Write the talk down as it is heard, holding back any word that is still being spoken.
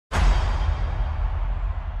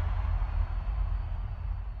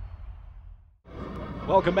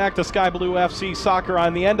Welcome back to Sky Blue FC Soccer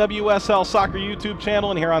on the NWSL Soccer YouTube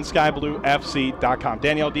channel and here on skybluefc.com.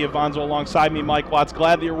 Danielle Diavanzo alongside me, Mike Watts.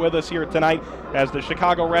 Glad that you're with us here tonight as the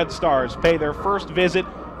Chicago Red Stars pay their first visit,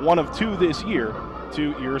 one of two this year,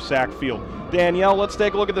 to Yurcak Field. Danielle, let's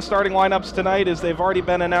take a look at the starting lineups tonight as they've already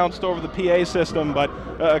been announced over the PA system, but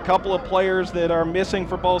a couple of players that are missing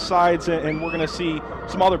for both sides, and we're going to see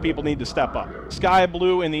some other people need to step up. Sky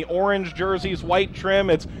Blue in the orange jerseys, white trim.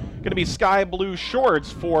 It's going to be sky blue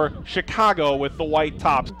shorts for Chicago with the white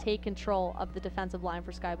tops. Take control of the defensive line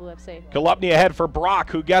for Sky Blue FC. Kalupny ahead for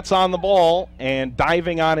Brock, who gets on the ball, and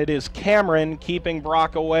diving on it is Cameron, keeping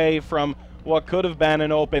Brock away from what could have been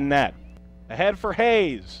an open net. Ahead for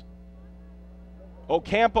Hayes.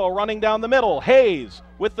 Ocampo running down the middle. Hayes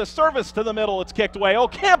with the service to the middle. It's kicked away.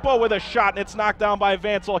 Ocampo with a shot, and it's knocked down by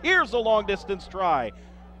Vansel. Here's the long-distance try.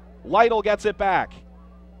 Lytle gets it back.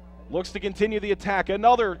 Looks to continue the attack.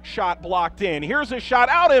 Another shot blocked in. Here's a shot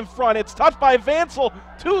out in front. It's touched by Vansel.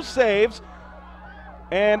 2 saves.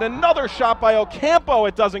 And another shot by Ocampo.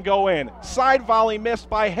 It doesn't go in. Side volley missed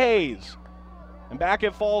by Hayes. And back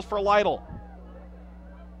it falls for Lytle.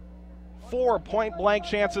 4 point-blank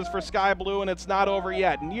chances for Sky Blue, and it's not over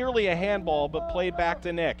yet. Nearly a handball, but played back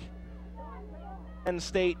to Nick. Penn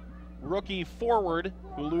State rookie forward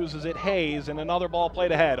who loses it, Hayes, and another ball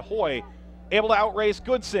played ahead. Hoy able to outrace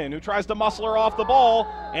Goodson, who tries to muscle her off the ball,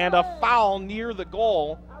 and a foul near the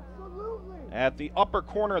goal at the upper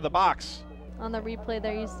corner of the box. On the replay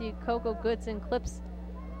there, you see Coco Goodson clips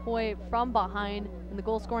Hoy from behind, and the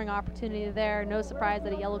goal-scoring opportunity there. No surprise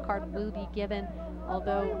that a yellow card will be given,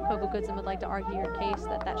 although Coco Goodson would like to argue your case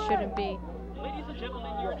that that shouldn't be.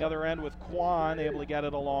 The other end with Kwan able to get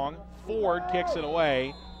it along. Ford kicks it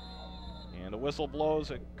away, and a whistle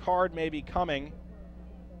blows. A card may be coming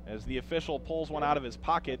as the official pulls one out of his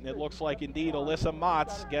pocket, and it looks like indeed Alyssa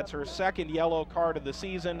Motz gets her second yellow card of the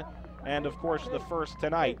season, and of course the first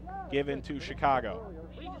tonight given to Chicago.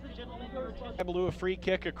 Blue, a free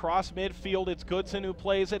kick across midfield. It's Goodson who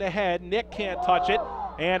plays it ahead. Nick can't touch it,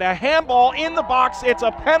 and a handball in the box. It's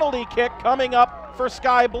a penalty kick coming up for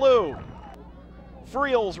Sky Blue.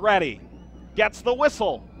 Freels ready, gets the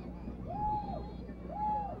whistle,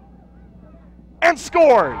 and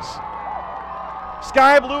scores.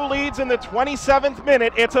 Sky Blue leads in the 27th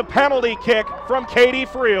minute. It's a penalty kick from Katy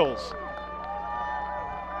Freels.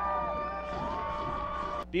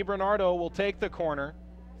 DiBernardo will take the corner.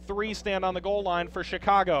 3 stand on the goal line for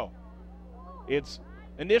Chicago. It's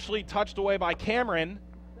initially touched away by Cameron.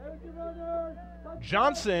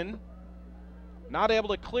 Johnson not able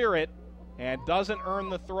to clear it and doesn't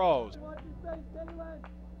earn the throws.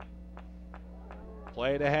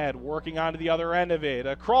 Played ahead, working onto the other end of it.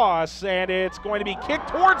 Across, and it's going to be kicked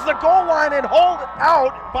towards the goal line and hauled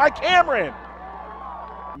out by Cameron.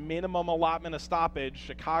 Minimum allotment of stoppage.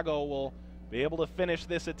 Chicago will be able to finish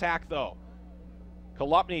this attack, though.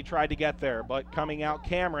 Kalupny tried to get there, but coming out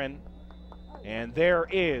Cameron. And there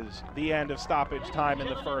is the end of stoppage time in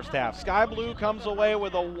the first half. Sky Blue comes away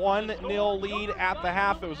with a 1-0 lead at the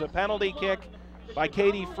half. It was a penalty kick by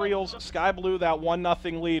Katy Freels. Sky Blue, that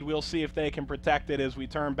 1-0 lead. We'll see if they can protect it as we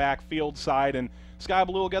turn back field side. And Sky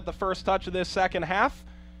Blue will get the first touch of this second half.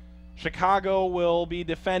 Chicago will be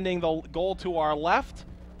defending the goal to our left.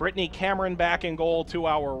 Brittany Cameron back in goal to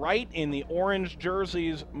our right. In the orange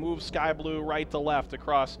jerseys, move Sky Blue right to left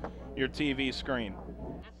across your TV screen.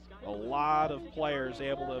 A lot of players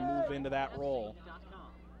able to move into that role.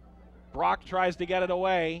 Brock tries to get it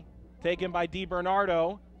away. Taken by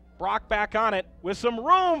DiBernardo. Brock back on it with some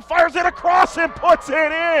room. Fires it across and puts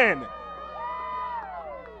it in.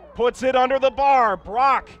 Puts it under the bar.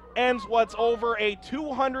 Brock ends what's over a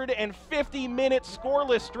 250-minute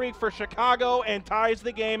scoreless streak for Chicago and ties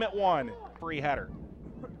the game at 1. Free header.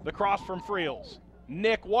 The cross from Freels.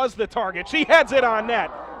 Nick was the target. She heads it on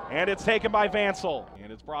net. And it's taken by Vansel.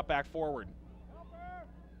 And it's brought back forward.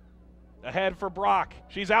 Ahead for Brock.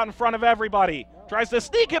 She's out in front of everybody. Tries to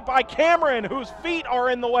sneak it by Cameron, whose feet are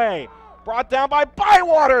in the way. Brought down by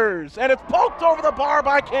Bywaters. And it's poked over the bar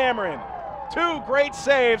by Cameron. 2 great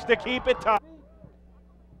saves to keep it tight.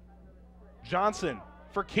 Johnson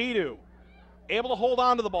for Kidu. Able to hold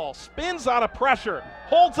on to the ball. Spins out of pressure.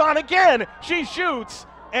 Holds on again. She shoots.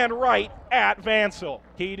 And right at Vansel.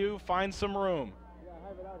 Kidu finds some room.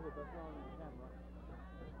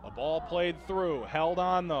 A ball played through. Held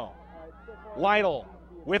on though. Lytle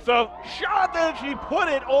with a shot that she put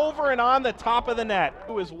it over and on the top of the net.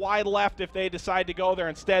 It was wide left if they decide to go there.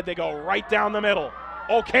 Instead, they go right down the middle.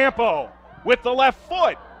 Ocampo with the left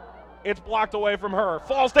foot. It's blocked away from her.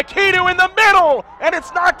 Falls to Kidu in the middle, and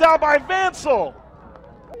it's knocked out by Vansel.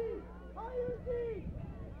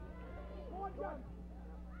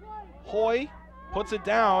 Hoy puts it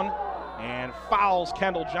down and fouls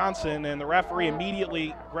Kendall Johnson, and the referee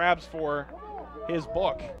immediately grabs for his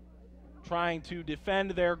book, trying to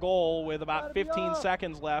defend their goal with about 15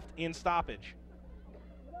 seconds left in stoppage.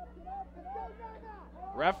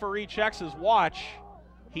 Referee checks his watch.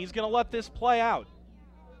 He's going to let this play out.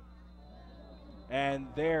 And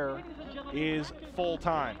there is full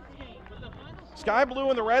time. Sky Blue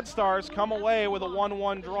and the Red Stars come away with a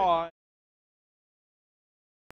 1-1 draw.